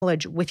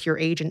knowledge with your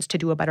agents to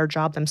do a better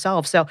job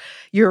themselves. So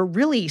you're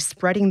really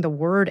spreading the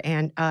word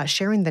and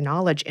sharing the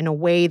knowledge in a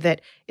way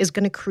that is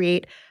going to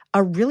create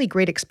a really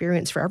great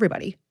experience for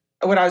everybody.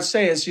 What I would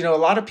say is, a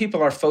lot of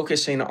people are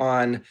focusing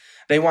on,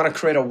 they want to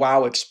create a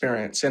wow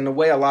experience. And the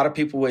way a lot of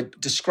people would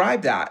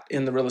describe that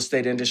in the real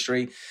estate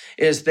industry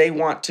is they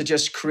want to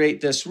just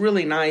create this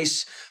really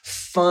nice,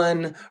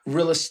 fun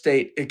real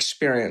estate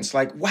experience.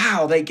 Like,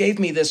 wow, they gave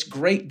me this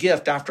great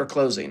gift after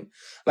closing.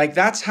 Like,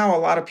 that's how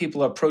a lot of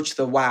people approach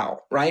the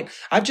wow, right?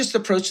 I've just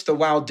approached the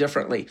wow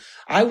differently.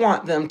 I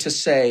want them to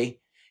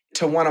say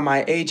to one of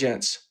my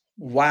agents,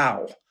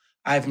 wow,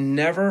 I've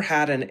never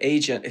had an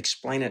agent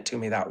explain it to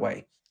me that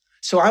way.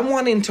 So I'm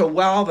wanting to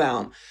wow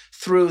them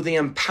through the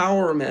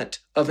empowerment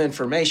of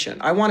information.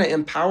 I want to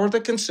empower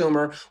the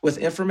consumer with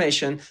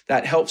information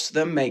that helps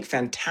them make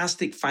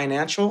fantastic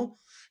financial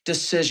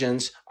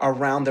decisions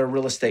around their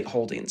real estate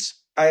holdings.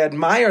 I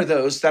admire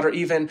those that are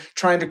even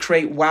trying to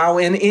create wow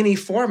in any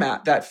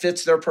format that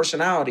fits their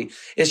personality.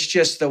 It's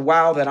just the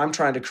wow that I'm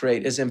trying to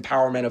create is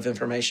empowerment of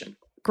information.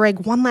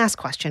 Greg, one last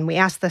question. We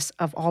ask this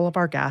of all of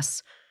our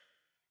guests.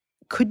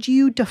 Could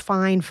you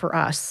define for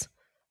us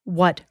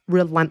what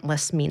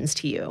relentless means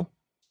to you?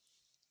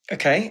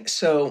 Okay,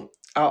 so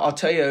I'll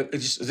tell you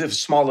just a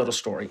small little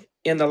story.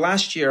 In the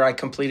last year, I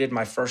completed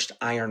my first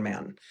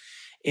Ironman,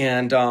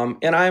 and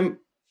I'm,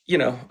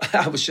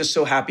 I was just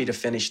so happy to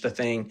finish the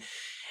thing.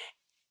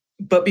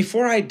 But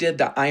before I did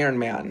the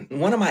Ironman,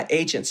 one of my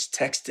agents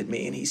texted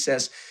me and he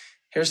says,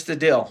 "Here's the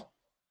deal: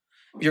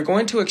 you're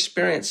going to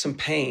experience some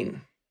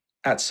pain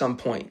at some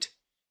point."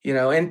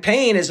 And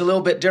pain is a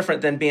little bit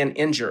different than being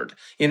injured.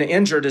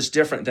 Injured is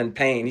different than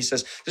pain. He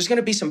says, there's going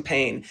to be some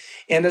pain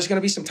and there's going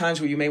to be some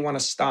times where you may want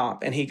to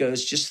stop. And he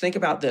goes, just think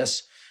about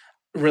this,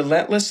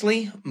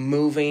 relentlessly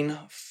moving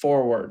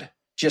forward.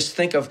 Just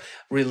think of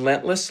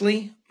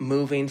relentlessly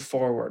moving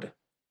forward.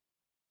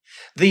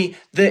 The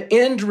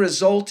end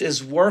result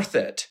is worth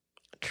it.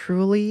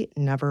 Truly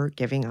never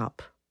giving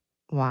up.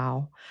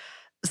 Wow.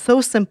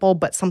 So simple,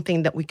 but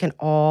something that we can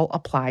all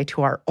apply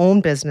to our own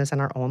business and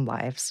our own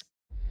lives.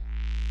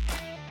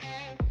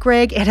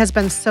 Greg, it has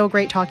been so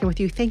great talking with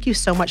you. Thank you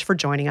so much for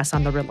joining us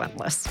on The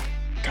Relentless.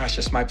 Gosh,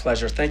 it's my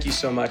pleasure. Thank you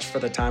so much for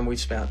the time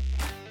we've spent.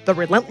 The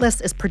Relentless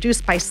is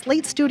produced by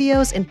Slate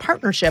Studios in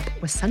partnership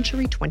with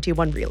Century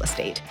 21 Real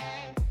Estate.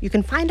 You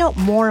can find out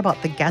more about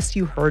the guests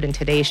you heard in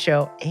today's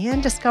show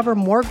and discover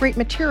more great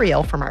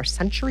material from our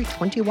Century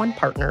 21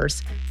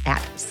 partners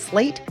at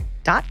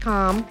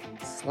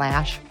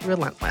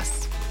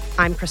slate.com/relentless.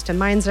 I'm Kristen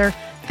Meinzer.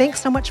 Thanks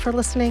so much for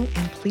listening,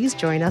 and please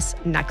join us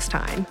next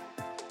time.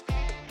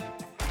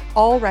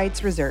 All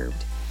rights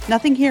reserved.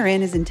 Nothing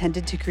herein is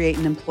intended to create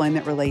an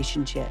employment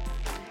relationship.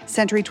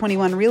 Century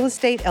 21 Real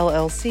Estate,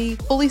 LLC,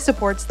 fully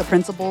supports the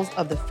principles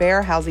of the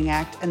Fair Housing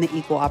Act and the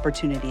Equal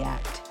Opportunity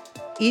Act.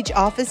 Each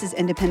office is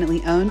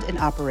independently owned and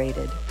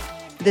operated.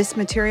 This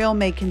material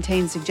may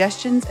contain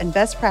suggestions and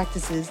best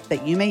practices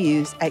that you may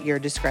use at your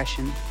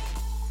discretion.